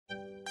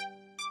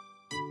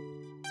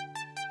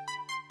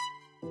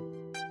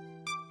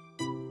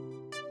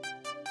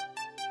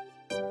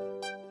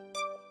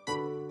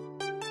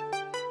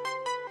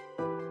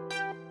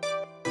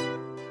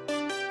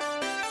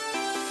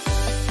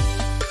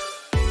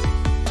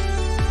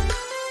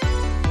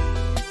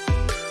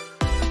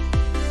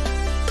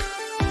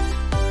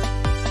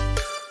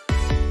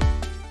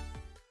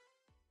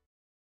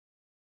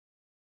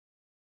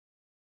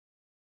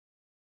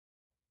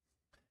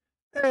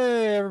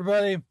Hey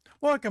everybody,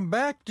 welcome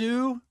back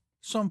to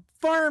some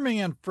farming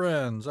and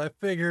friends. I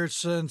figured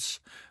since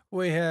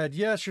we had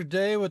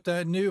yesterday with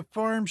that new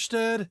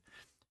farmstead,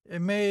 it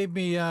made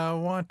me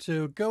want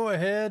to go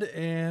ahead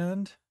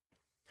and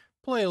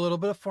play a little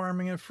bit of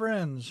farming and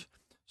friends.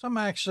 So I'm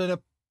actually at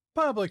a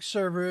public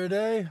server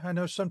today. I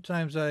know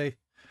sometimes I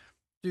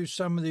do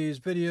some of these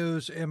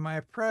videos in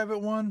my private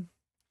one.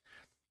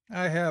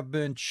 I have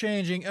been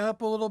changing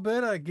up a little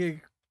bit. I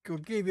gave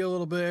you a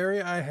little bit of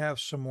area. I have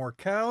some more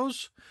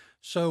cows.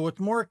 So with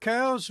more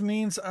cows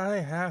means I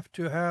have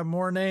to have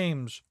more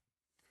names.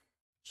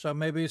 So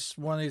maybe it's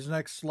one of these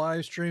next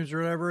live streams or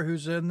whatever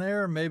who's in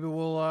there. Maybe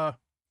we'll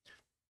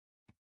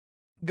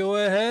go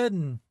ahead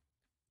and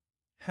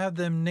have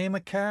them name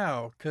a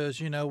cow. Because,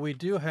 you know, we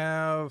do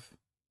have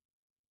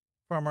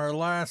from our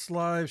last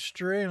live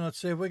stream. Let's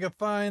see if we can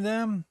find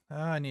them.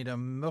 I need to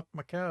milk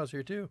my cows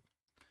here too.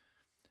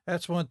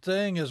 That's one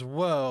thing as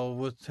well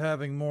with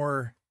having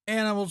more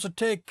animals to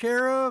take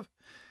care of.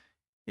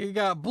 You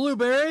got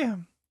Blueberry,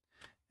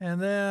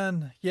 and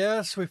then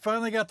yes, we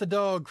finally got the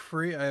dog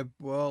free.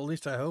 Well, at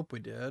least I hope we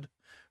did.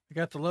 We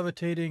got the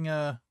levitating.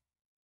 Okay,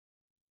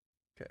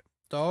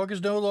 dog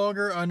is no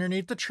longer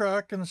underneath the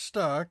truck and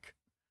stuck.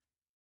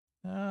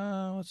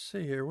 Let's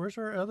see here. Where's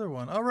our other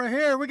one? Oh, right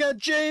here. We got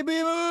JB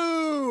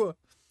Moo,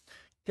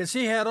 because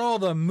he had all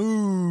the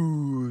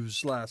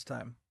moves last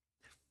time.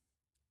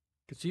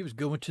 Because he was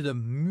going to the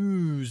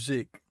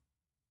music.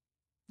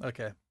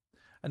 Okay,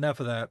 enough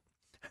of that.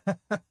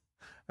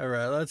 All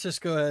right, let's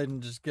just go ahead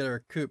and just get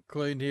our coop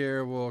cleaned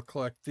here. We'll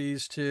collect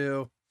these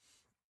two.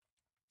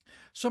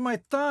 So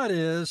my thought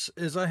is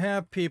I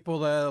have people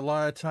that a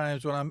lot of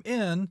times when I'm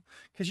in,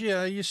 because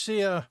yeah, you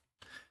see a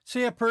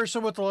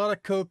person with a lot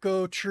of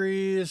cocoa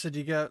trees, and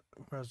you got,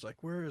 I was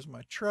like, where is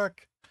my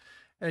truck?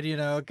 And you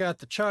know, got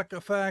the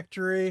chocolate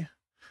factory.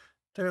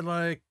 They're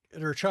like,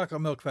 or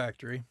chocolate milk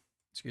factory,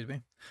 excuse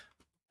me.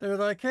 They're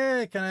like,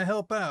 hey, can I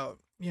help out?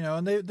 You know,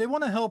 and they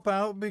want to help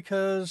out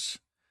because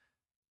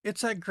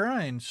it's that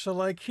grind. So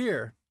like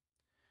here,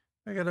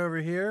 I got over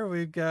here,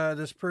 we've got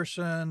this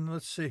person.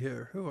 Let's see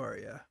here. Who are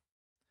you?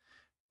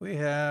 We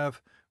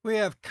have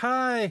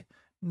Kai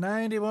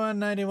 91,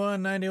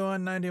 91,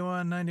 91,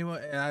 91,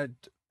 91.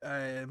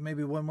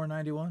 Maybe one more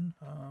 91.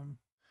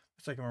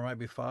 Looks like there might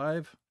be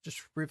 5.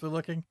 Just briefly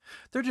looking.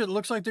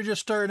 Looks like they're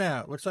just starting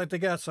out. Looks like they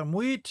got some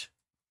wheat.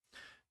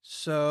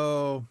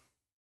 So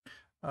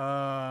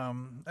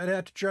I'd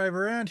have to drive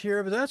around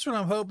here, but that's what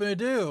I'm hoping to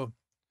do.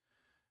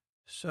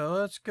 So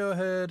let's go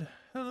ahead.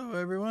 Hello,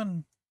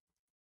 everyone.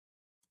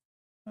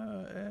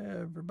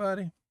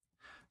 Everybody.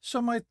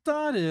 So my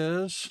thought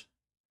is,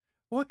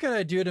 what could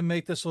I do to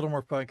make this a little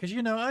more fun? Because,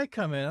 you know, I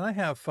come in and I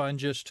have fun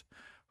just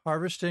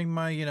harvesting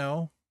my, you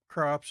know,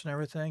 crops and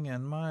everything.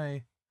 And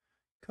my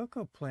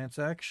cocoa plants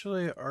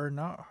actually are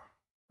not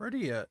ready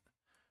yet.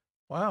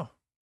 Wow.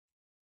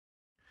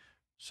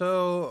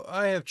 So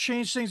I have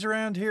changed things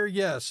around here.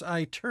 Yes,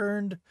 I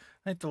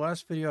think the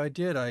last video I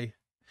did, I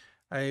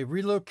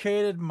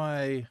relocated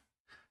my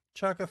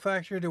chocolate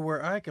factory to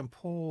where I can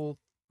pull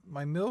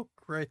my milk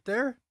right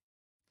there.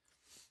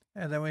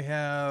 And then we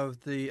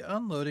have the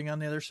unloading on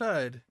the other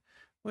side.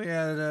 We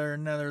added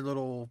another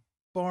little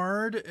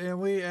barn, and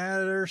we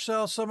added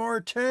ourselves some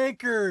more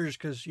tankers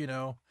because, you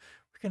know,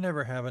 we can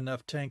never have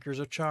enough tankers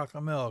of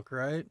chocolate milk,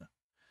 right?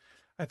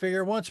 I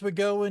figure once we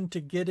go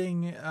into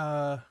getting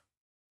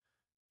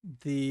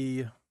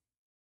the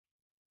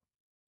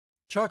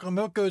chocolate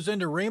milk goes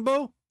into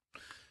rainbow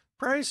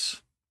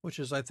price, which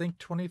is I think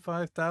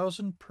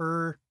 25,000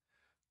 per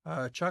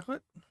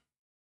chocolate.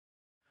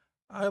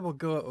 I will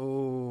go.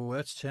 Oh,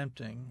 that's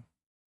tempting.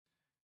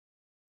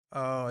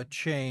 Oh, it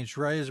changed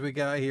right as we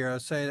got here. I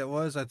was saying it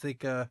was, I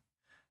think,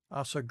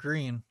 also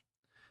green.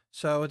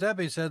 So with that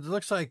being said, it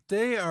looks like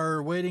they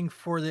are waiting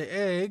for the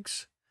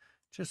eggs,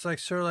 just like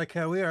sort of like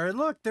how we are. And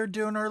look, they're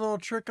doing our little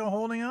trick of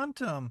holding on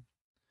to them.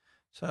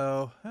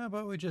 So how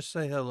about we just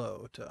say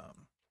hello to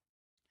them?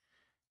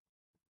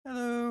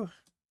 Hello.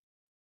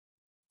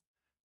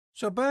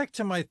 So back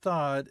to my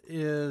thought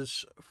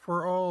is,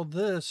 for all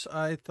this,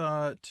 I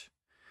thought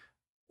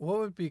what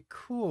would be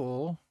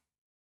cool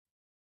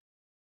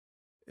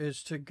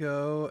is to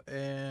go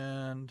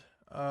and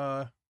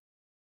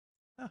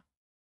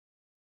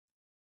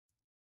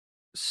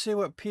see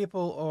what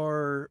people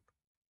are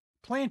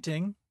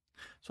planting.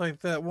 So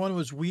like that one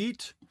was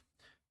wheat.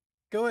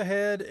 Go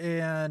ahead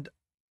and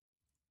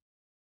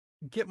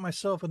get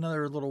myself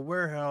another little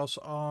warehouse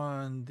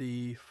on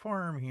the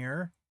farm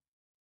here.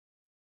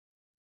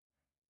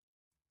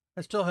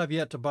 I still have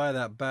yet to buy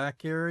that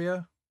back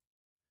area.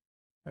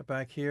 Right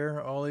back here,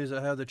 all these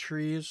that have the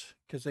trees,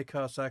 because they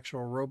cost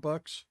actual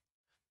Robux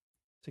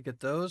to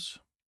get those.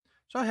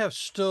 So I have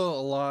still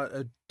a lot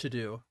to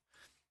do.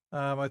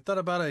 I thought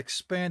about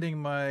expanding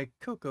my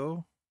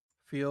cocoa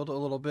field a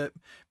little bit.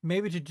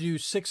 Maybe to do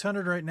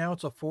 600 right now,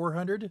 it's a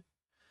 400.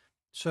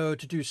 So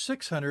to do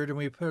 600, and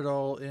we put it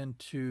all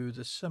into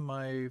the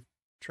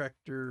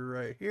semi-tractor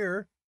right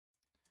here.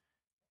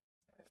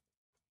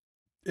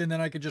 and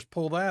then I could just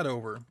pull that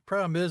over.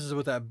 Problem is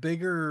with that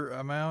bigger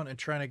amount and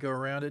trying to go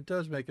around, it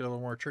does make it a little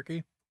more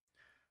tricky.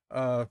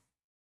 But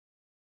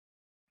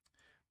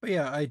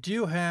yeah, I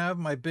do have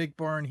my big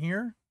barn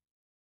here,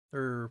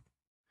 or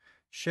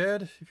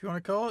shed, if you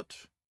want to call it.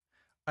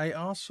 I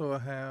also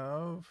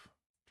have,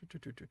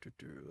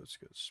 let's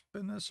go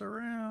spin this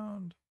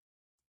around.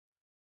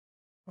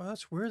 Well,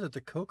 that's weird that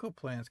the cocoa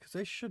plants, because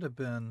they should have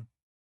been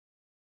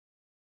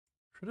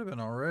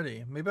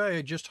already. Maybe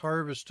I just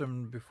harvested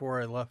them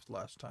before I left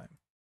last time.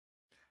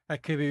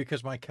 That could be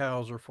because my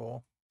cows are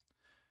full.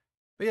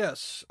 But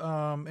yes,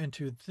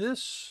 into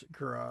this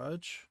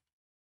garage,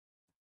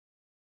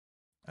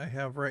 I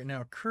have right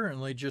now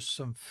currently just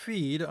some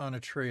feed on a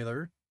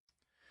trailer.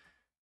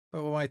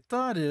 But what my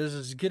thought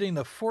is getting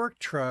the fork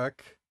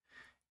truck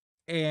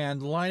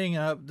and lining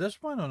up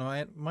this one. I don't know,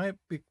 it might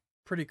be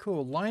pretty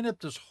cool. Line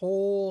up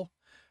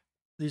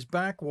these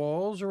back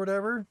walls or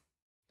whatever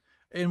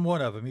in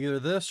one of them, either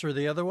this or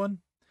the other one,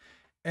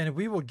 and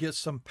we will get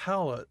some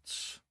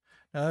pallets.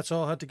 Now that's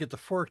all. I'll have to get the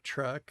fork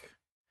truck,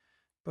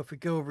 but if we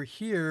go over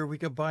here, we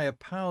could buy a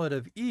pallet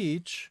of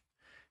each,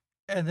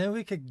 and then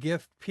we could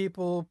gift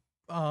people,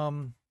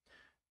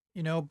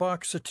 you know, a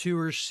box of 2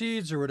 or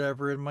seeds or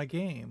whatever in my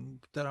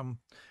game that I'm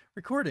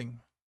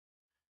recording.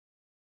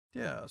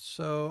 Yeah,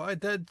 so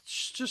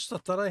that's just a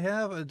thought I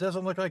have. It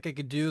doesn't look like I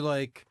could do,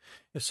 like,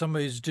 if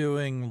somebody's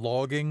doing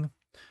logging,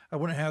 I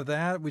wouldn't have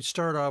that. We'd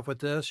start off with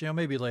this, you know,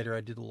 maybe later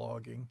I do the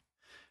logging.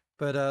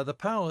 But the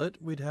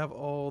pallet, we'd have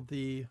all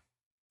the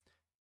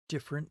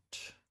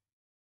different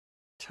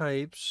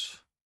types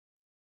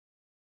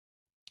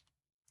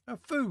of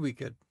food we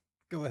could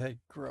go ahead and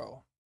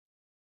grow.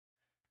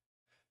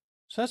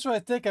 So that's what I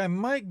think I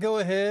might go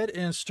ahead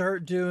and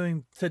start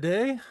doing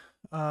today.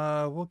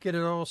 We'll get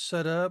it all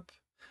set up.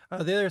 The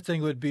other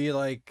thing would be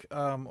like,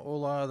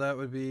 hola, that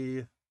would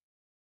be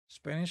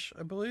Spanish,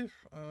 I believe.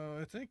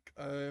 I think.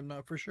 I'm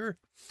not for sure.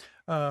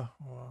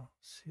 Well,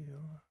 let's see.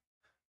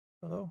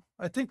 Hello?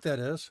 I think that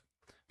is.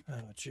 Oh,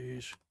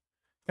 geez.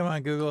 Come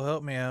on, Google,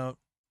 help me out.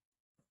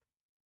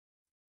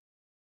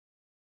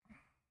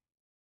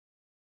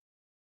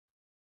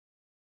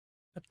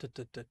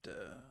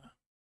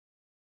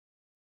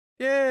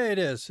 Yeah, it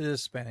is. It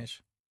is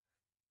Spanish.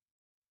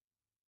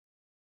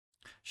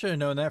 Should have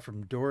known that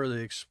from Dora the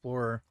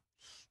Explorer.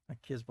 My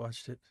kids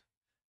watched it.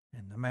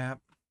 And the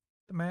map.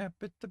 The map,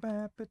 it's a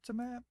map, it's a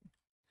map.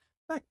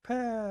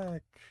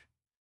 Backpack.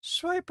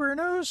 Swiper,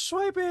 no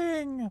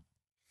swiping.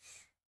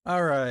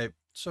 All right.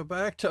 So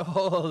back to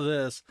all of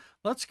this.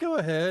 Let's go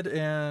ahead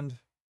and,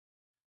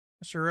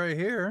 so right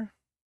here,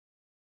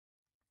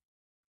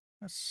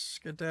 let's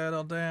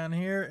skedaddle down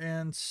here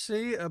and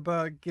see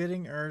about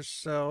getting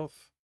ourselves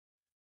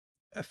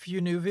a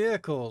few new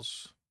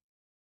vehicles.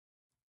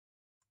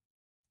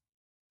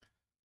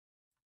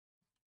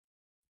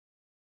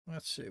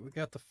 Let's see, we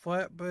got the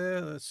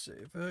flatbed. Let's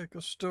see,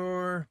 vehicle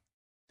store.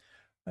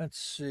 Let's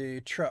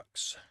see,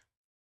 trucks.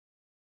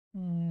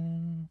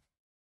 Not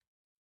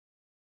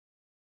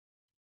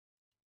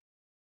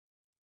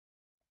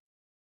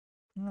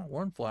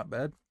one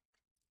flatbed.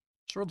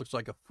 Sure looks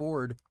like a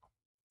Ford.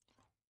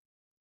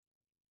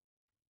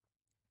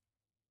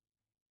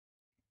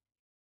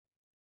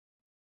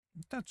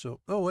 That's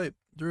so. Oh wait,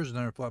 there is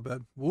another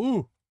flatbed.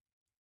 Woo!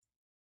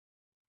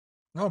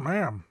 Oh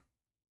man.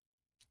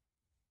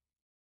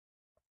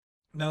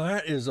 Now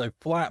that is a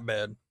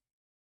flatbed.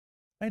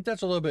 I think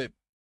that's a little bit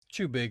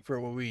too big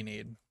for what we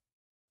need.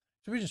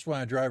 So we just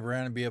want to drive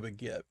around and be able to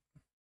get.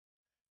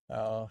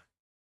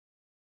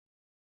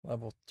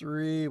 Level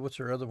 3. What's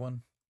our other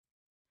one?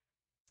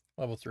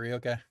 Level 3.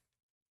 Okay.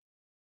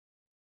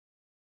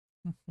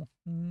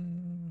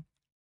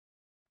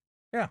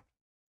 Yeah.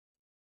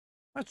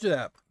 Let's do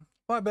that.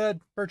 Flatbed.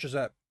 Purchase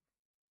that.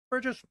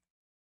 Purchase.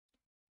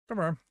 Come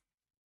on.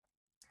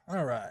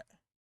 All right.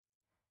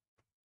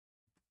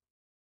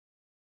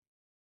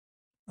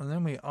 And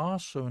then we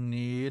also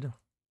need,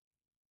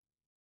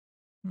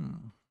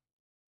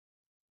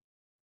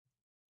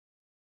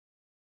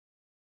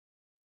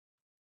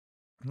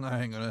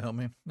 that ain't gonna help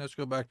me. Let's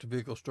go back to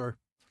vehicle store.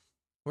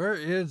 Where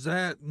is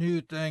that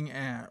new thing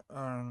at?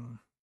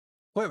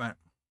 Equipment.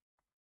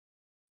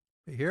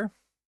 Here?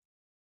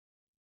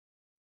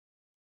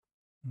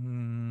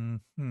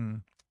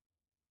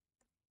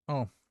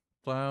 Oh,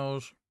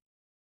 plows.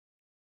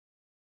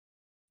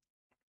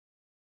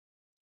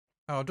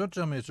 Oh, don't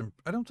tell me it's in,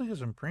 I don't think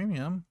it's in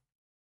premium.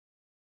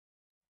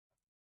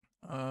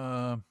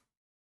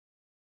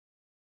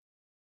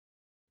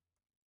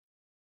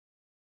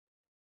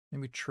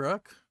 Maybe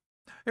truck?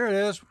 Here it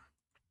is.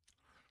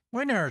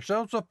 We need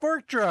ourselves a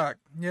fork truck.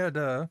 Yeah,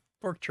 duh.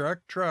 Fork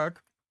truck.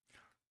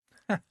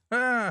 And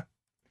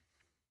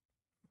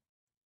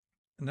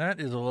that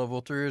is a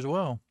level 3 as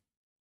well.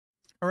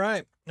 All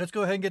right, let's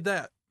go ahead and get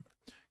that,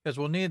 because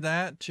we'll need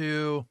that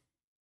to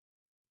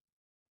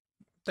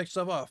take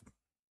stuff off.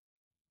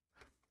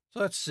 So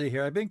let's see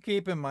here. I've been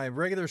keeping my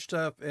regular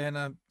stuff in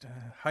a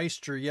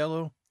Heister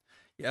yellow.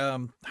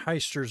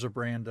 Heister's a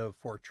brand of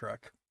fork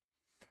truck.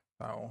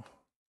 Oh,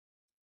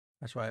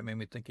 that's why it made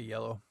me think of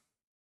yellow.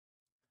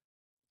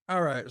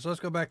 All right, so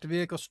let's go back to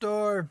vehicle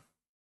store.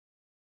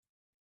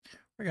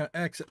 We're going to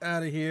exit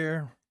out of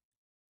here.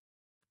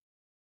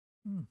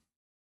 And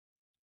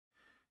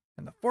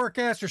the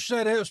forecaster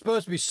said it was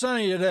supposed to be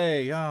sunny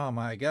today. Oh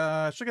my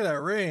gosh, look at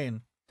that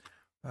rain.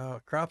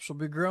 Crops will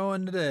be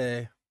growing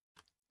today.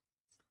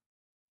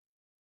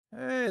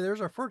 Hey,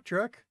 there's our fork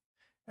truck.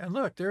 And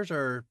look, there's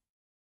our...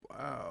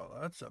 Wow,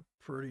 that's a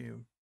pretty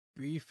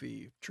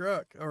beefy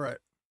truck. All right.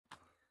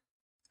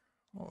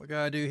 What we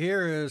got to do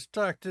here is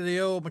talk to the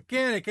old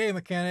mechanic. Hey,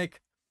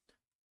 mechanic,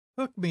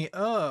 hook me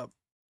up.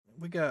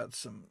 We got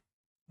some...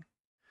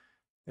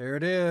 There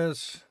it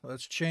is.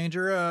 Let's change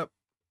her up.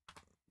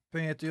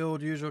 Paint the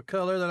old usual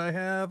color that I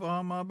have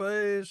on my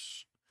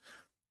base.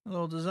 A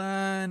little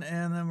design,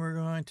 and then we're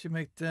going to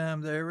make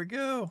them... There we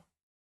go.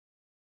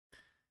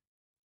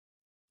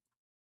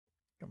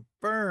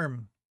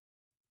 Confirm.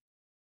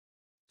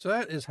 So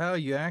that is how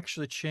you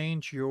actually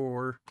change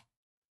your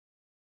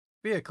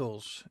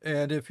vehicles.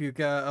 And if you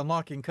got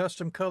unlocking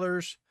custom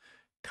colors,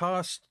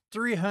 cost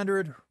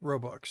 300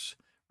 Robux.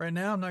 Right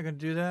now, I'm not going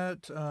to do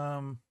that.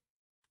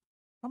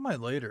 I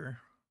might later.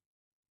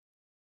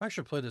 I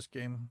actually play this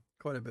game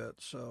quite a bit,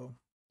 so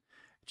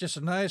just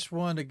a nice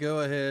one to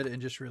go ahead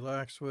and just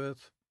relax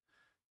with.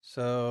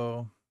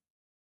 So,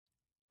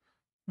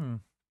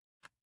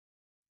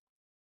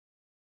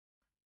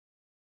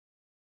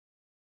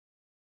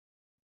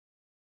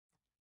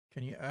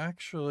 Can you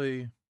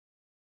actually...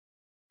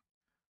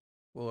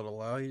 Will it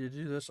allow you to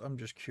do this? I'm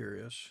just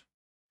curious.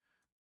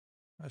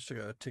 I still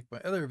gotta take my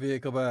other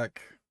vehicle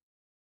back.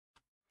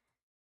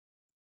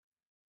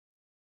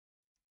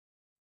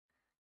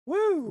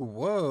 Woo!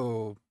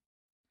 Whoa!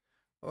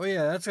 Oh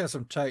yeah, that's got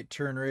some tight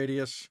turn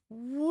radius.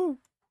 Woo!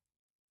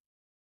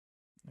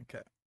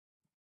 Okay.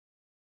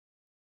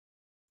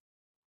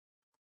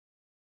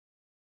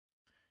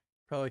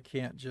 Probably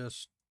can't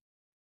just...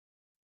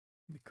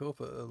 Be cool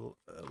if it'll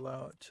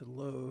allow it to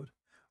load.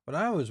 What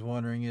I was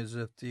wondering is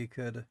if you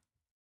could...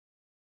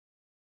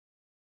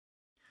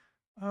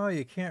 Oh,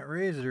 you can't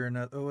raise it or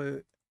not. Oh,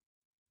 wait.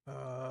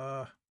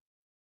 I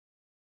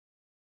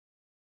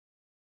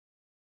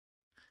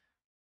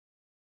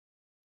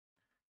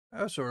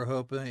was sort of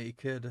hoping that you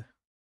could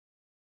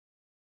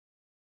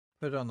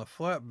put it on the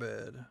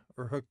flatbed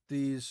or hook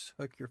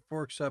your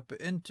forks up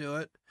into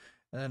it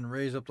and then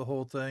raise up the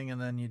whole thing,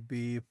 and then you'd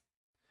be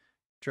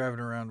driving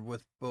around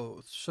with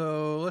both.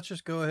 So let's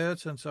just go ahead,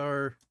 since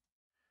our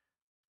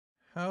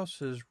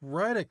house is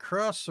right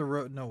across the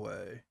road. No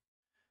way.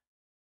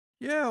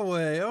 Yeah,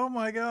 way. Oh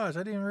my gosh,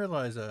 I didn't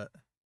realize that.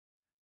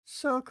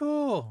 So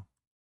cool.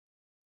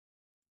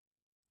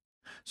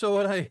 So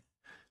when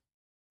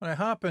I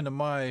hop into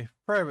my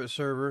private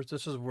server,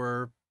 this is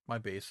where my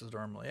base is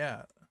normally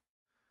at.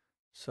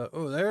 So,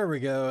 oh, there we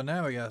go.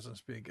 Now we got some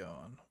speed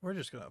going. We're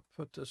just going to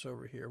put this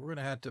over here. We're going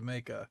to have to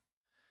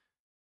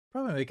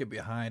probably make it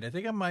behind. I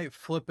think I might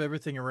flip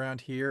everything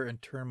around here and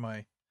turn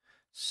my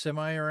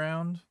semi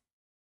around.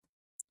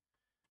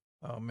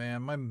 Oh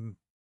man, my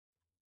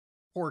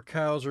poor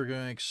cows are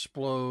going to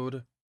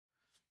explode.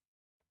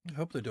 I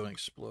hope they don't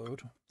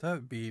explode. That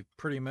would be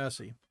pretty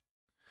messy.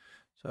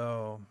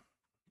 So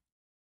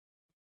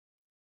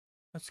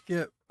let's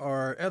get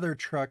our other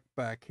truck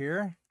back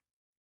here.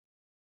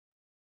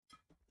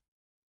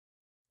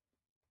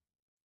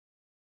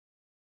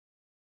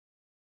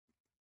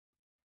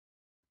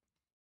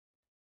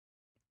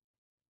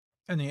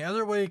 And the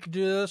other way you could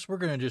do this, we're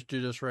going to just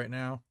do this right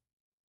now.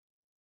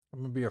 I'm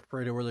going to be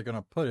afraid of where they're going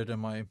to put it in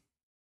my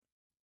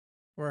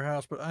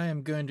warehouse, but I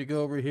am going to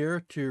go over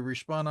here to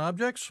respawn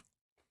objects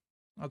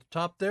at the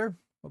top there,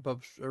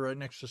 above, right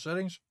next to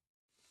settings.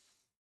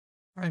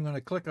 I'm going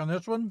to click on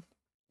this one.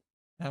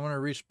 I'm going to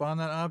respawn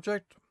that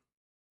object.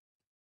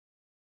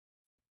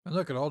 And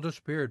look, it all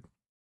disappeared.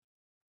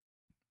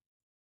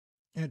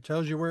 And it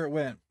tells you where it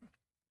went.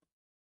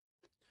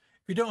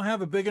 If you don't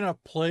have a big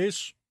enough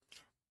place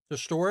to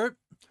store it,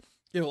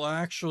 it will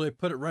actually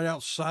put it right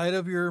outside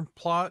of your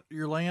plot,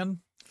 your land,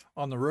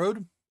 on the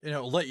road, and it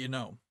will let you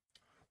know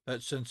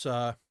that since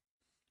you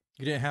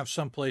didn't have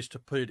some place to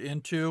put it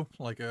into,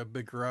 like a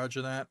big garage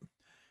and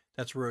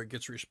that's where it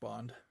gets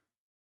respawned.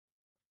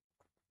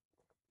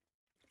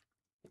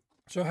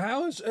 So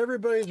how is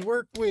everybody's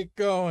work week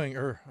going?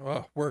 Or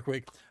work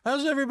week.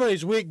 How's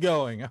everybody's week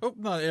going? I hope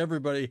not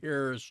everybody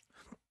here is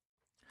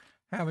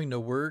having to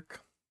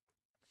work.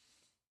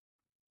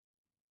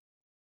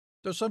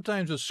 So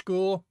sometimes with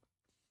school,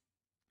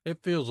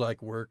 it feels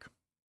like work.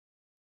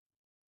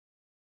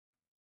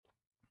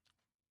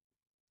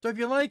 So if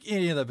you like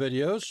any of the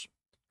videos,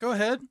 go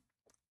ahead,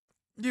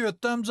 give a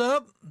thumbs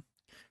up. If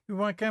you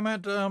want to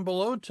comment down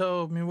below,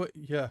 tell me what,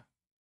 yeah.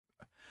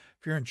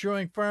 If you're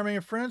enjoying Farming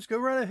and Friends, go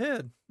right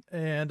ahead.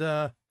 And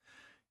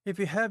if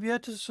you have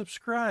yet to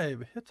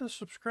subscribe, hit the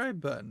subscribe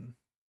button.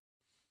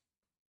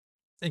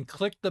 And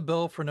click the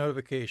bell for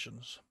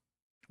notifications.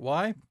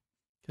 Why?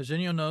 Because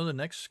then you'll know the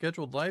next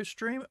scheduled live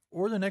stream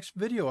or the next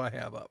video I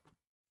have up.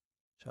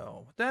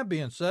 So, with that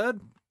being said,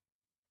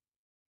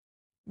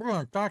 we're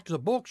going to talk to the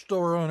bulk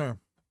store owner.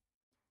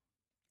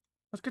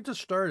 Let's get this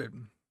started.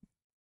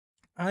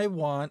 I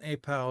want a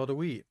pallet of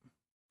wheat.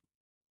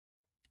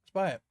 Let's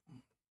buy it.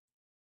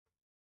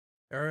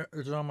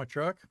 Is it on my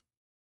truck?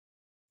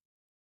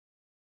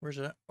 Where's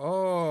that?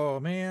 Oh,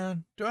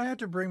 man. Do I have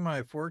to bring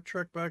my fork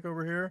truck back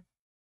over here?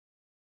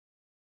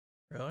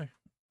 Really?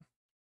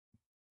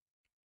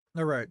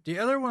 All right. The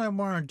other one I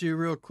want to do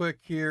real quick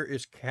here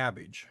is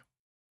cabbage.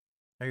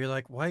 Now you're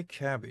like, why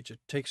cabbage? It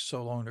takes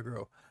so long to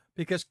grow.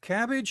 Because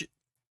cabbage,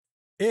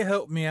 it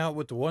helped me out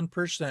with the one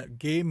person that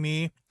gave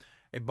me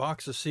a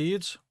box of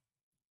seeds.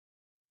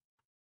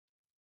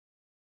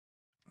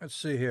 Let's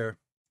see here.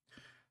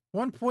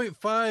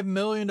 1.5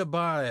 million to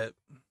buy it.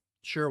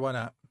 Sure, why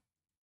not?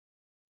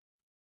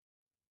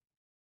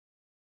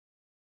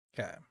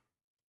 Okay.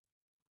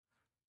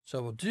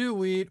 So we'll do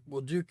wheat,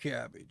 we'll do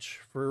cabbage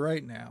for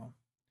right now.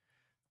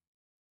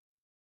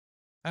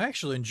 I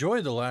actually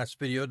enjoyed the last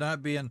video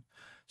not being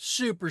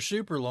super,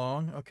 super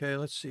long. Okay,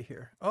 let's see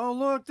here. Oh,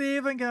 look, they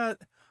even got...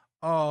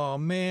 Oh,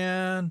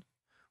 man.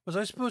 Was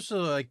I supposed to,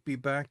 like, be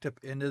backed up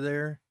into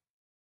there?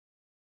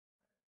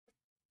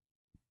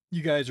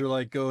 You guys are,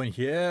 like, going,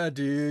 yeah,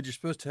 dude, you're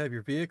supposed to have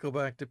your vehicle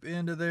backed up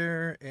into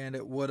there, and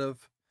it would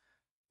have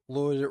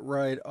loaded it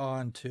right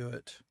onto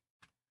it.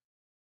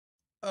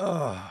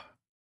 Ugh.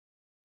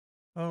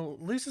 Oh,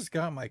 at least it's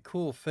got my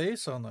cool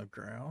face on the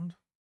ground.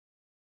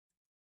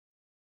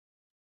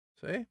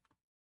 See?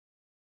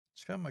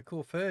 It's got my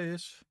cool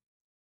face.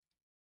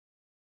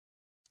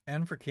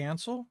 And for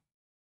cancel?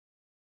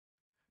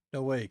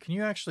 No, wait. Can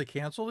you actually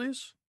cancel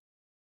these?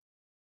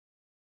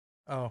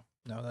 Oh,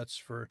 no, that's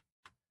for...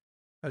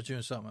 I was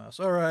doing something else.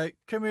 All right,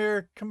 come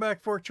here. Come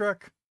back, fork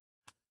truck.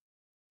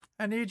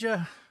 I need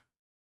you.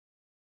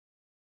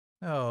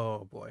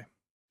 Oh, boy.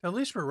 At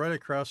least we're right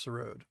across the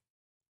road.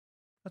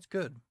 That's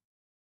good.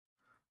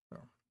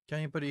 Oh, can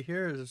anybody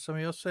here? Is there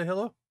somebody else say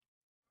hello?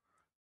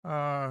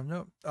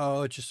 No.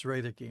 Oh, it's just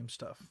regular game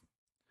stuff.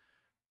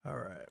 All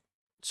right.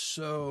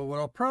 So what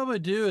I'll probably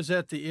do is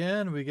at the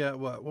end, we got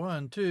what?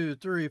 1, 2,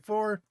 3,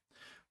 4.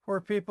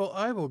 4 people.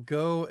 I will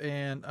go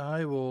and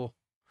I will...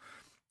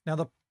 Now,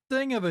 the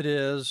thing of it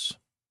is,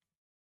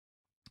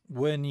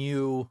 when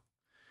you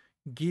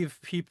give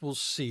people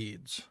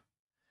seeds,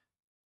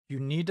 you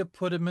need to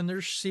put them in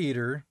their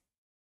seeder,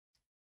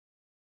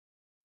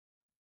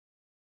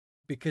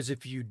 because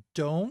if you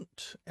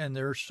don't and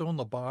they're still in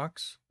the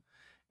box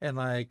and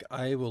like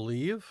I will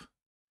leave,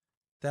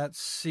 that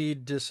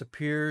seed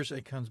disappears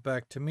and comes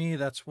back to me.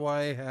 That's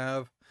why I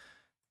have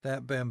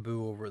that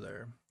bamboo over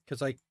there,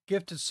 because I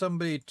gifted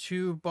somebody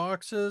 2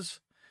 boxes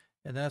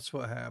and that's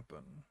what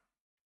happened.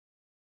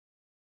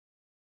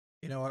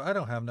 You know what? I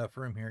don't have enough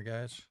room here,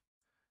 guys.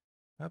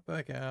 Hop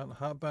back out,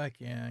 hop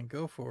back in,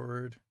 go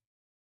forward.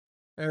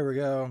 There we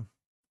go.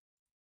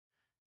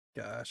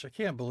 Gosh, I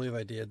can't believe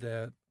I did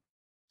that.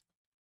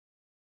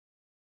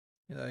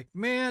 You're like,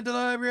 man, the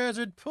library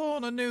hazard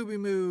pulling a newbie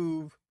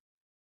move.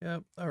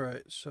 Yep. All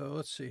right. So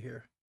let's see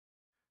here.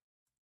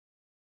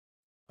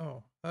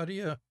 Oh, how do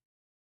you...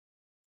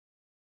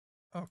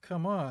 Oh,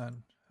 come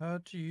on. How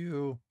do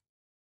you...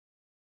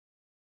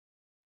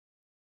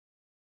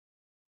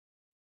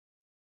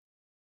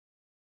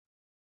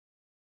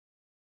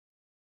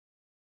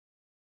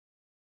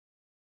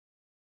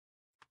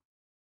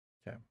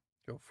 Okay.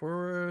 Go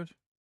forward.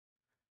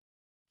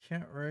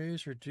 Can't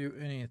raise or do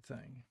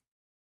anything.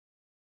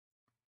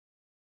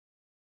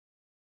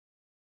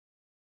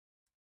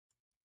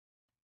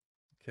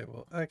 Okay,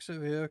 we'll exit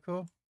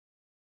vehicle.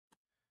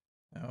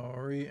 Now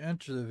we'll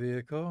re-enter the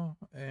vehicle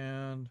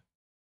and...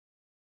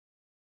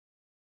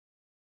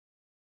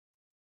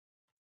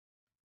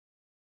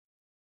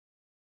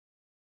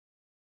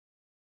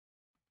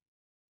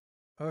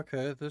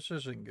 Okay, this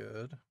isn't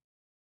good.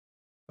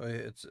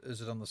 Wait,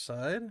 is it on the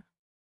side?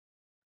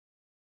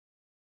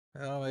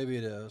 Oh, maybe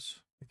it is.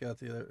 We got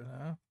the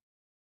other...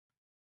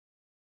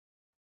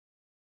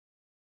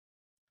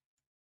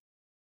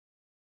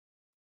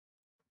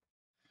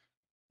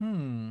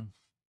 No?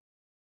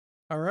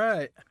 All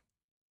right.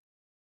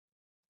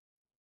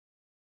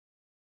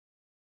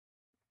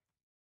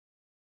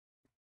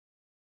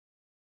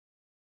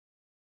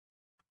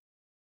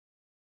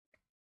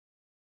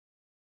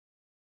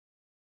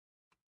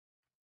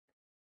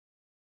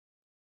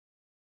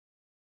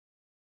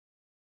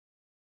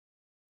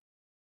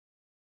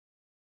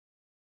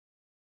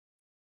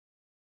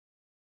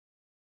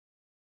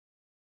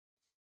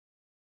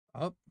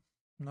 Up.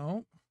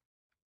 No.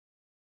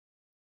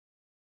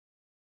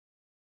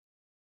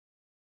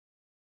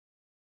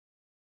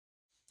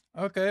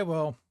 Okay,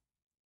 well,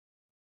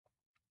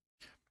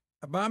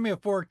 I bought me a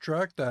fork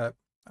truck that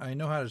I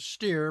know how to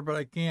steer, but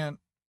I can't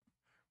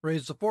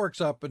raise the forks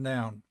up and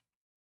down.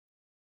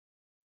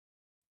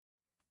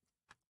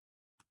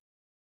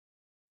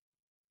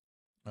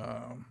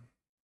 Um,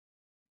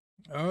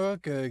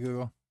 okay,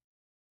 Google.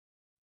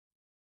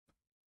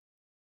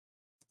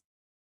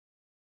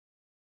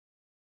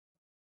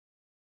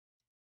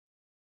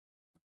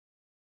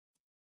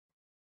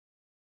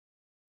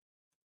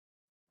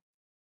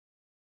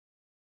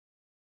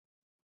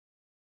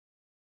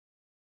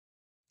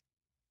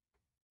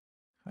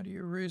 How do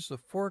you raise the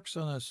forks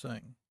on this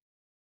thing?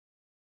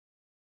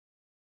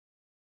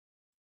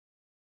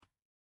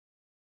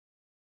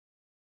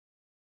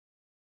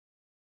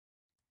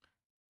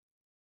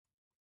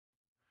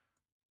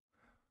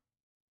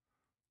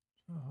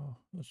 Oh,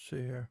 let's see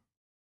here.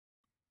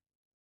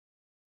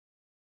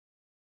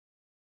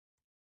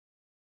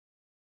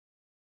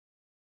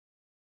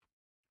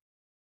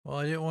 Well,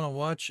 I didn't want to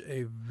watch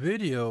a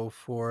video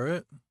for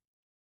it.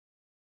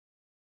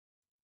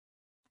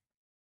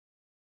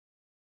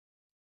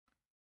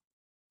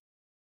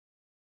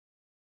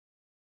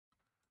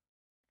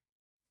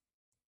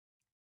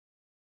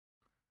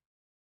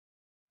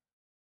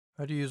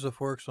 How do you use a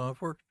fork? So a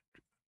fork.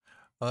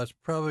 Oh, it's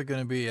probably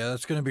going to be, yeah,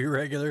 it's going to be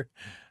regular.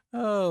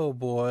 Oh,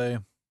 boy.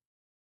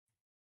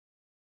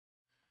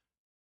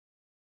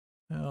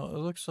 Well, it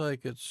looks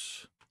like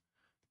it's...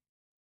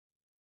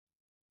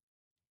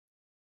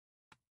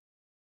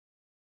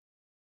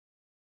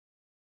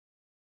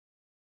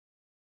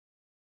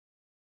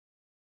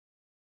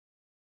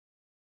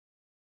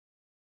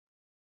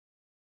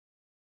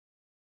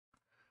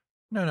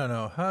 No, no,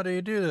 no. How do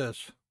you do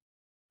this?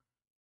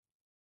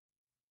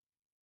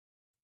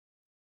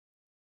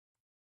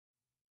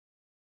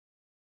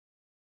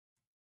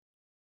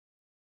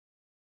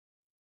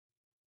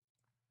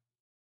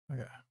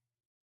 Okay.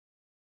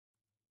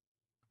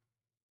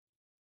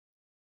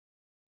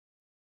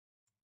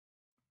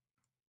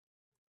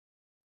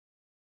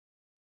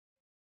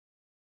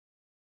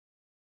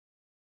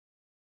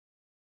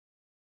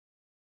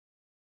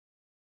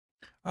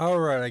 All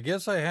right. I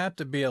guess I have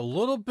to be a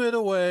little bit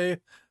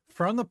away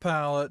from the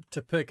pallet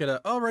to pick it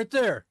up. Oh, right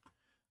there.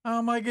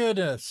 Oh, my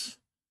goodness.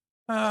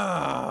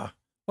 Ah.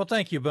 Well,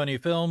 thank you, Bunny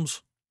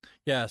Films.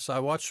 Yes, I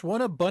watched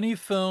one of Bunny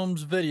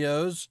Films'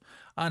 videos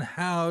on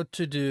how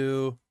to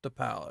do the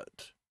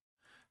pallet.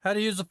 How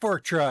to use the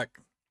fork truck.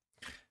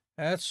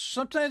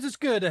 Sometimes it's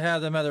good to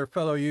have them other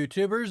fellow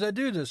YouTubers that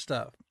do this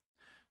stuff.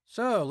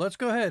 So let's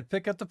go ahead,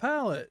 pick up the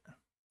pallet.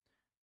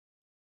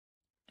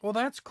 Well,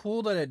 that's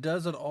cool that it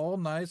does it all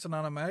nice and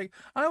automatic.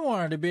 I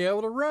wanted to be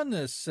able to run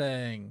this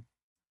thing.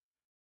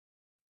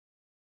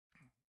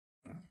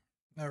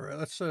 All right,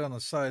 let's set it on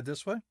the side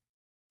this way.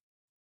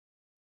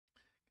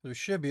 We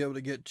should be able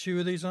to get 2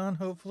 of these on,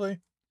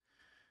 hopefully.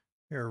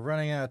 We're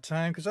running out of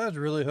time because I was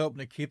really hoping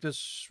to keep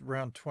this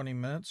around 20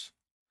 minutes.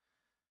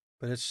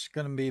 But it's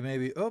going to be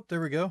maybe... Oh, there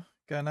we go.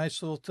 Got a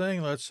nice little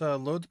thing. Let's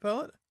load the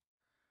pallet.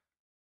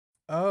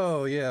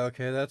 Oh, yeah,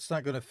 okay. That's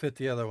not going to fit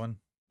the other one.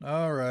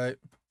 All right.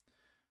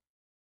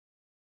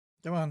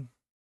 Come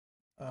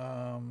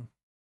on.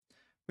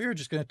 We are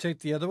just going to take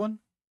the other one.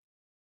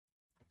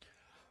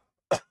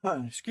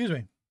 Excuse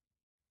me.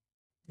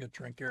 Get a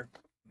drink here.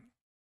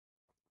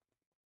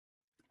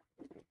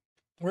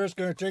 We're just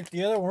going to take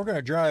the other one. We're going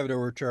to drive it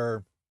over to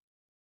our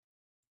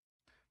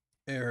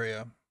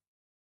area.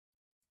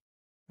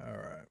 All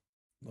right.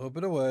 A little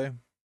bit away.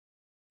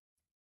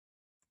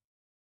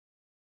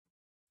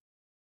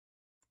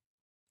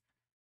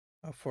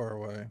 How far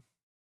away?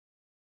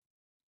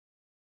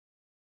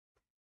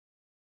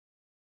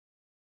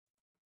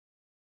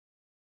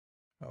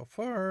 How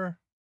far?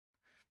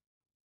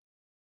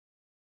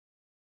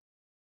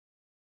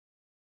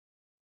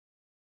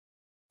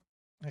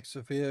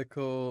 Exit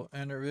vehicle,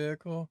 enter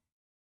vehicle.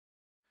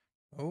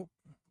 Oh.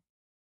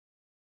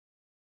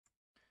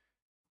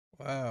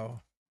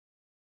 Wow.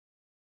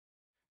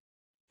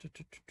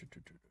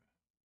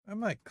 I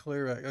might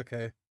clear it.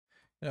 Okay.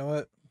 You know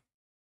what?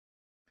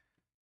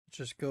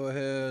 Just go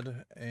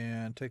ahead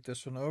and take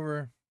this one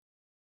over.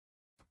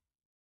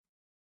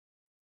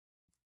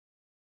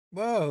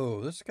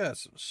 Whoa, this got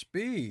some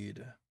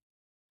speed.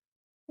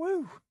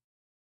 Woo.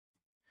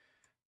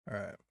 All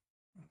right.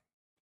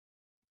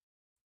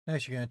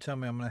 Next, you're going to tell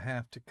me I'm going to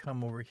have to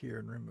come over here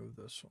and remove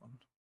this one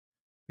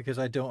because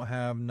I don't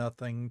have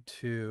nothing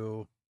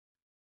to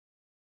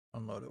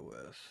unload it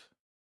with.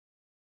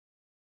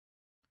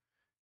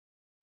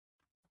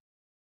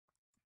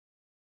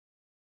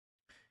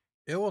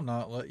 It will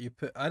not let you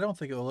pick. I don't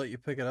think it will let you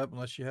pick it up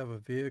unless you have a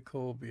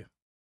vehicle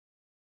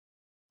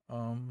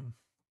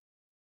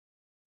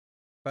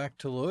back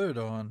to load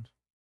on.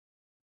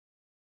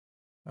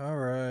 All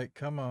right,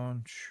 come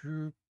on.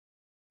 Shoot.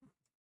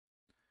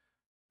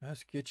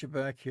 Let's get you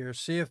back here.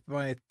 See if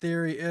my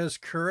theory is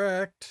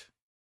correct.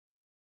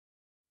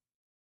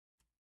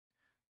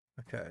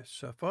 Okay,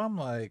 so if I'm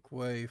like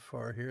way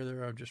far here,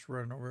 there, I'm just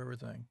running over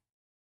everything.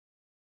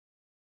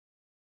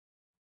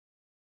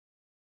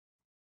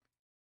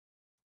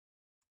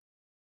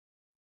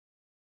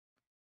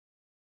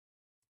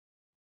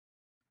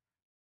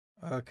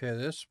 Okay,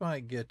 this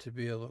might get to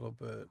be a little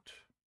bit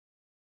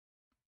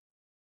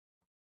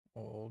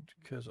old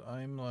because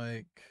I'm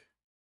like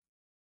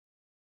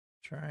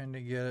trying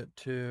to get it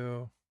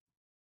to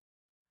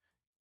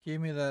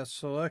give me that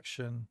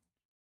selection.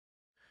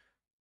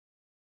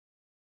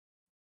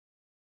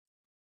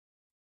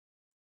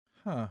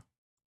 Huh.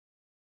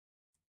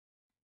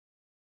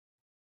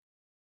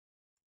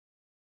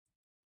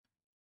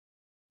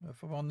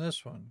 If I'm on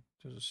this one,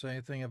 does it say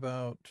anything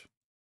about...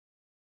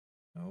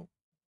 Oh,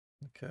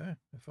 okay.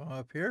 If I'm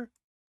up here?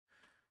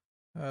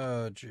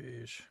 Oh,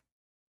 geez.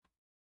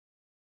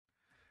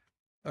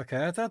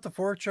 Okay, I thought the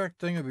fork truck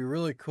thing would be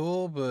really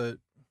cool, but...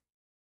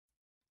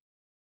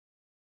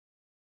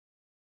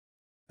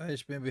 I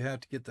just maybe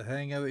have to get the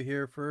hang of it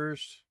here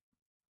first.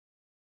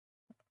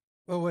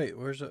 Oh, wait,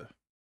 where's it?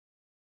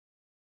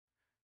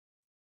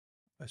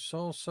 I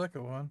saw a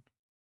second one.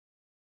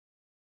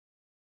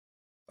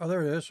 Oh,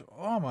 there it is.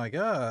 Oh my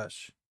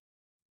gosh.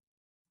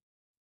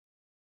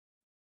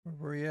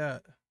 Where are you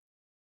at?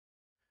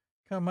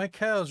 Come on, my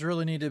cows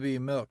really need to be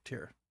milked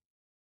here.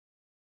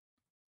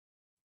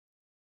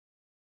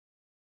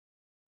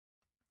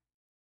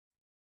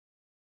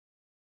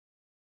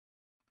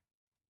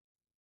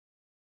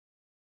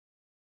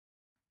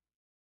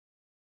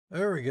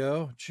 There we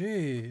go.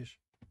 Jeez.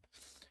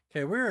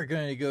 Okay, we're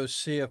going to go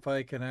see if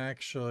I can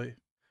actually...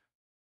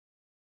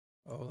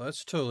 Oh,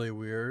 that's totally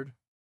weird.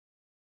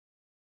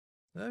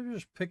 Did I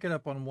just pick it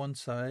up on one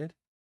side?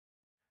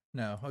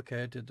 No.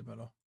 Okay, I did the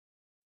middle.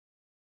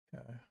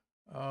 Okay.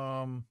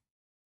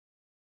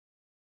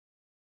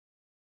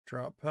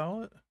 Drop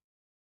pallet.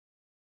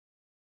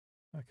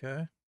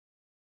 Okay.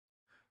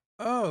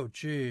 Oh,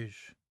 geez.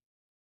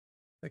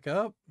 Pick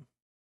up.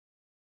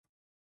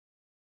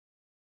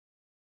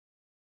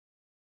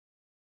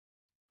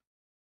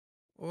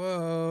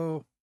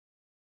 Whoa.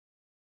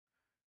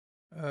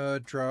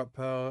 Drop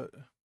pallet.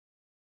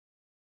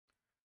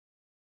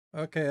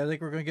 Okay, I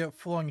think we're gonna get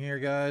flung here,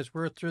 guys.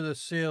 We're through the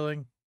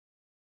ceiling.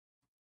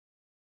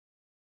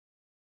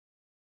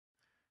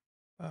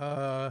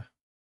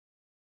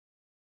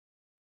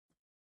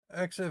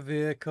 Exit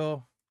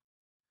vehicle.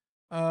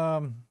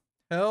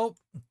 Help.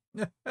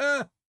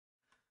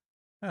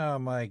 Oh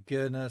my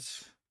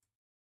goodness.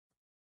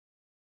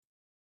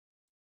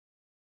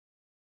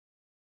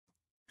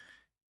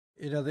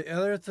 You know, the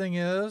other thing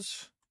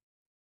is,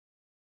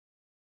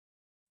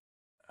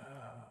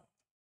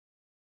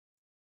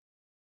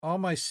 all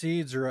my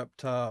seeds are up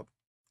top.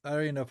 I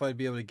don't even know if I'd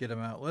be able to get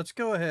them out. Let's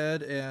go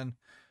ahead and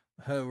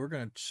we're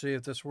going to see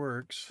if this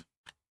works.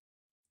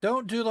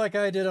 Don't do like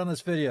I did on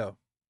this video.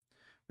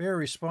 We are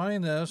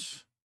respawning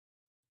this.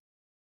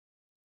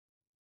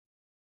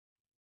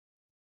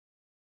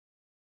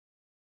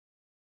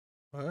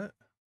 What?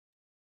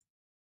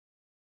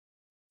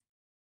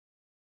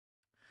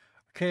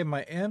 Okay,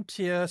 my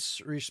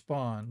MTS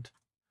respawned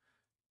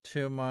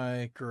to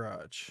my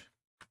garage.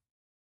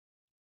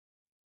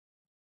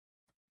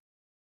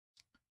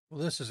 Well,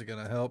 this isn't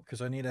going to help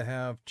because I need to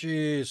have,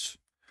 geez,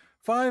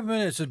 5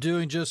 minutes of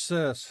doing just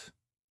this.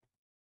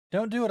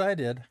 Don't do what I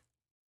did.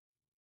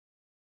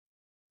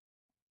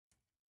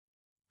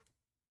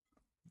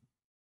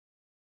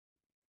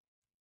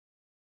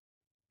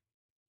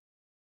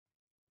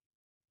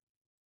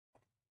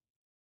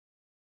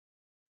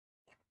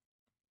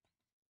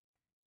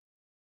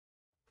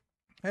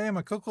 Hey,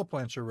 my cocoa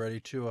plants are ready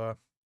to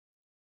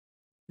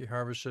be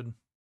harvested.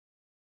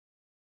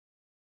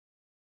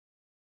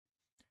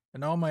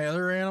 And all my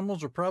other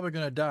animals are probably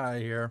going to die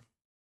here.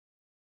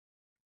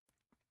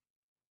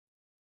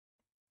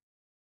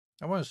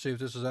 I want to see if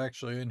this is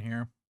actually in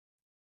here.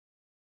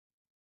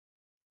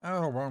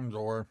 Oh, wrong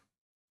door.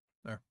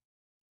 There.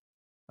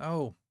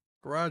 Oh,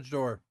 garage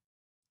door.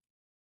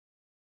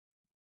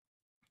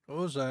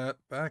 Close that.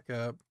 Back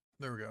up.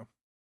 There we go.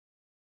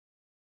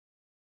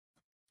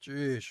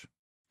 Jeez.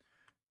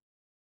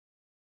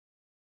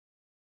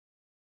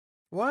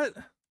 What?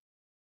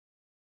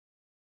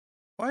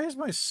 Why is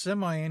my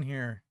semi in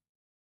here?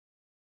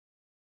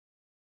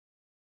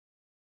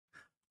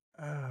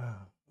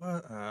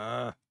 What?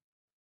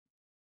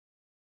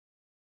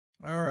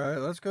 All right,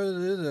 let's go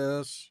do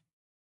this.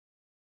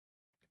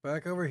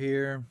 Back over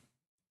here.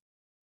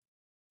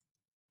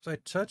 Was I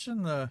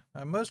touching the...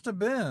 I must have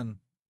been.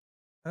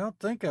 I don't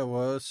think I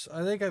was.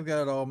 I think I've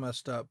got it all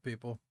messed up,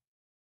 people.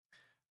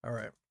 All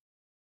right.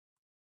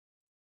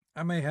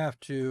 I may have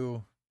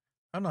to...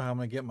 I don't know how I'm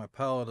going to get my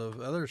pallet of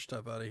other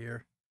stuff out of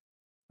here.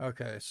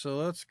 Okay, so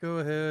let's go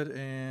ahead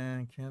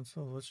and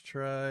cancel. Let's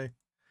try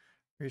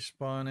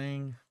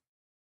respawning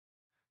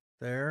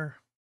there.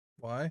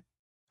 Why?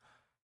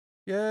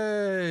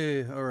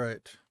 Yay! All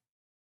right.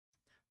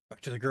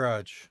 Back to the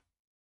garage.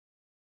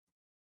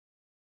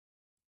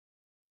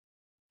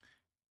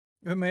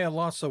 We may have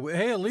lost the wheat.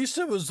 Hey, at least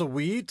it was the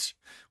wheat.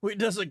 Wheat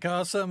doesn't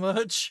cost that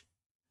much.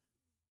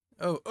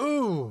 Oh,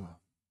 ooh.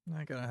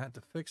 I'm gonna have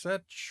to fix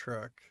that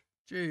truck.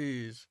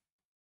 Jeez.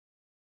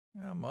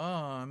 Come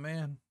on,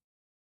 man.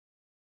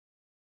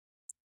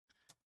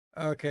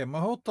 Okay, my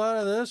whole thought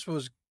of this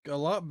was a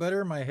lot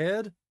better in my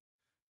head.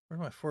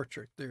 Where's my fork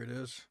truck? There it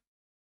is.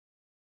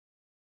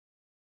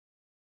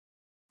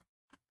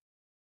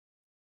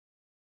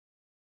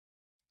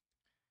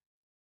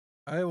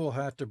 I will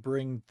have to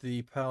bring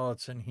the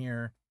pallets in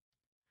here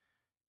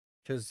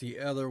because the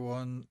other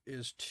one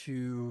is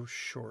too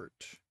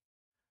short.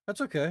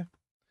 That's okay.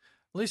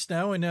 At least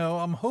now we know.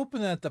 I'm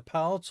hoping that the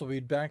pallets will be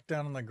back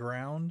down on the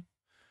ground.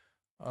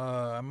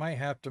 I might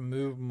have to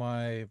move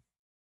my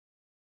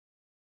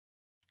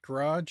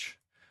garage.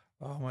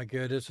 Oh my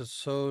goodness, it's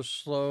so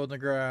slow in the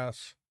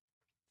grass.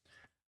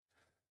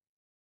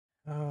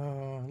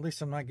 Oh, at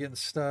least I'm not getting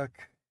stuck.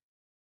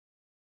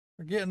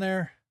 We're getting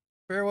there.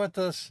 Bear with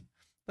us.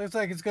 Looks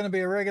like it's going to be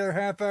a regular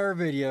half-hour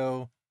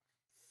video.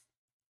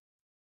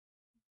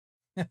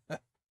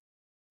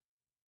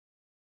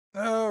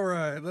 All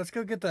right, let's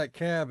go get that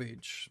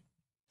cabbage.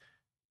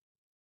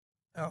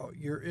 Oh,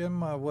 you're in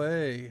my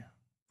way.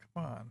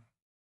 Come on,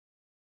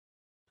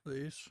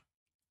 please.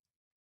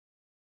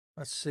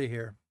 Let's see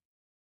here.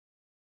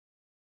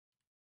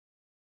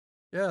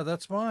 Yeah,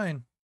 that's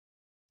mine.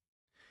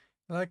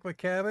 You like my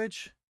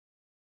cabbage?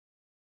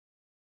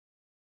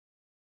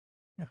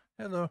 Yeah,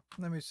 hello.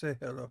 Let me say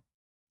hello.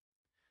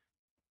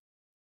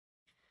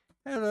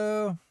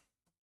 Hello.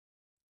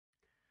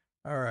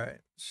 All right,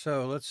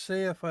 so let's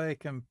see if I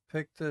can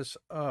pick this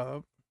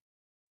up.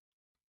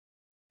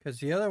 Because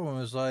the other one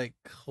was like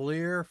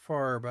clear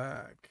far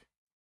back.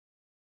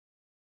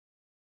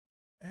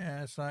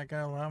 And it's not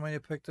going to allow me to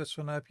pick this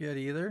one up yet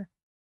either.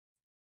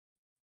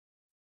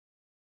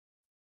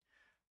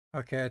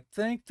 Okay, I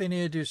think they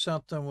need to do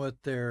something with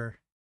their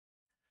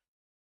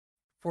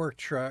fork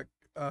truck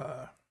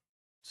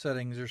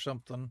settings or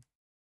something.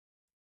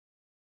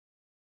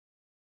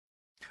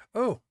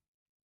 Oh,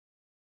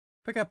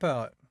 pick up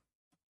pallet.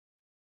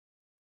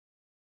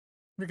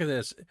 Look at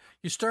this.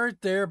 You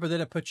start there, but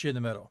then it puts you in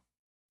the middle.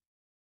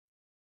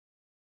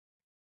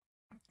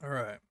 All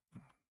right.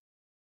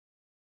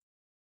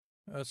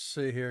 Let's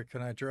see here.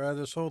 Can I drive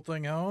this whole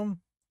thing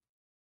home?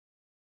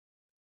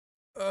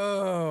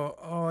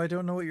 Oh, I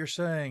don't know what you're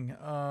saying.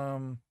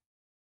 And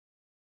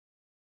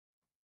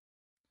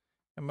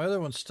my other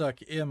one's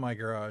stuck in my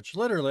garage.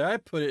 Literally, I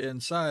put it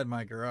inside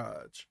my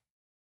garage.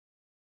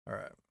 All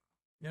right.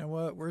 You know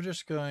what? We're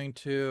just going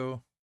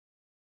to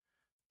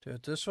do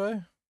it this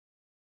way.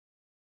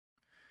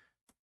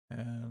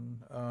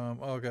 And,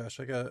 oh gosh,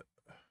 I got,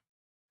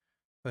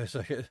 wait a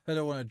second. I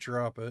don't want to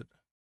drop it.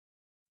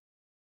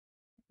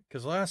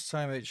 Because last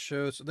time it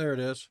shows, there it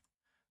is.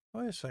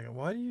 Wait a second.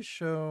 Why do you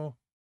show?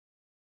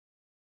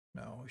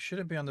 No, it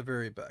shouldn't be on the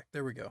very back.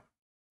 There we go.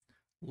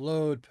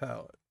 Load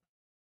pallet.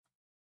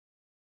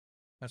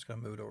 That's going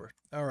to move it over.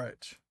 All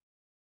right.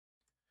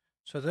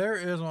 So there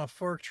is my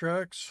fork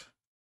trucks.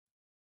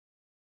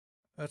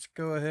 Let's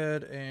go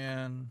ahead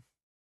and...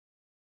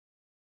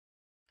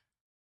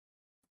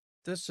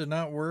 This did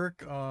not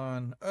work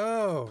on...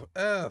 Oh,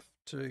 F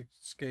to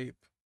escape.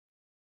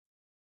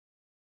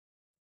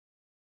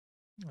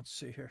 Let's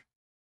see here.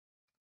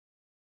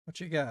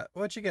 What you got?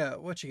 What you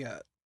got? What you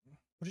got?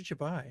 What did you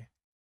buy?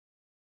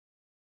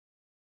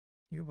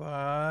 You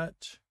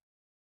bought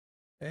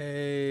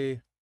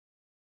a...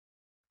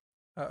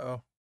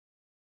 Uh-oh.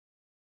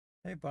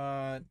 They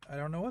bought... I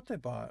don't know what they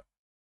bought.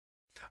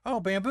 Oh,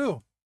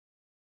 bamboo.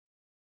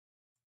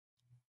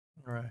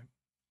 All right.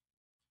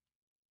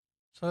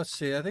 So let's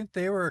see. I think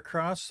they were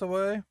across the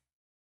way.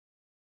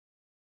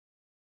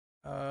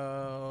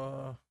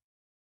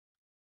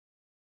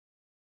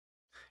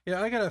 Yeah,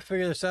 I gotta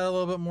figure this out a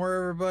little bit more,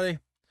 everybody.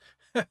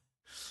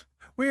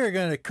 We are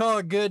gonna call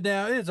it good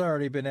now. It's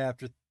already been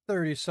after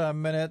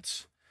 30-some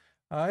minutes.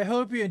 I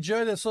hope you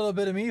enjoyed this little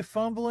bit of me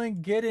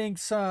fumbling, getting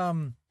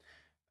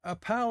a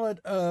pallet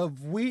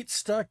of wheat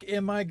stuck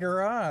in my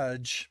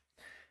garage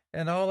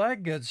and all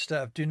that good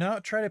stuff. Do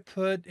not try to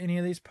put any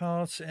of these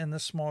pallets in the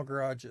small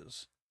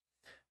garages.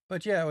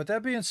 But yeah, with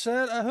that being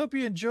said, I hope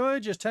you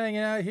enjoyed just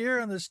hanging out here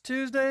on this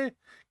Tuesday.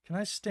 Can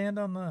I stand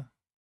on the...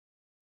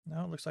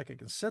 No, it looks like I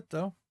can sit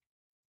though.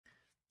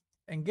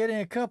 And getting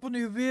a couple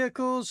new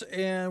vehicles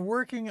and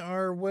working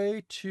our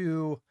way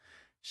to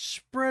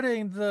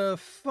spreading the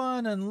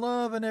fun and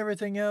love and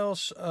everything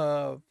else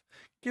of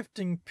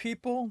gifting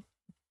people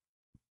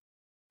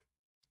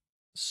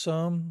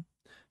some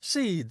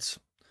seeds.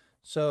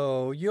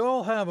 So you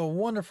all have a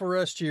wonderful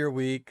rest of your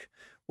week.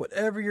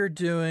 Whatever you're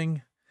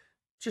doing,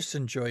 just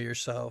enjoy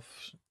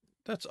yourself.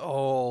 That's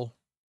all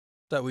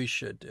that we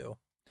should do.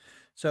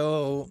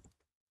 So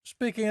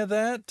speaking of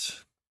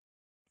that,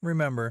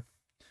 remember,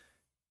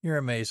 you're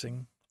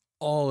amazing.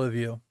 All of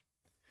you.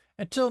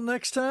 Until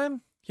next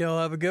time, y'all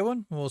have a good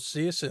one. We'll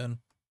see you soon.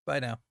 Bye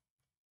now.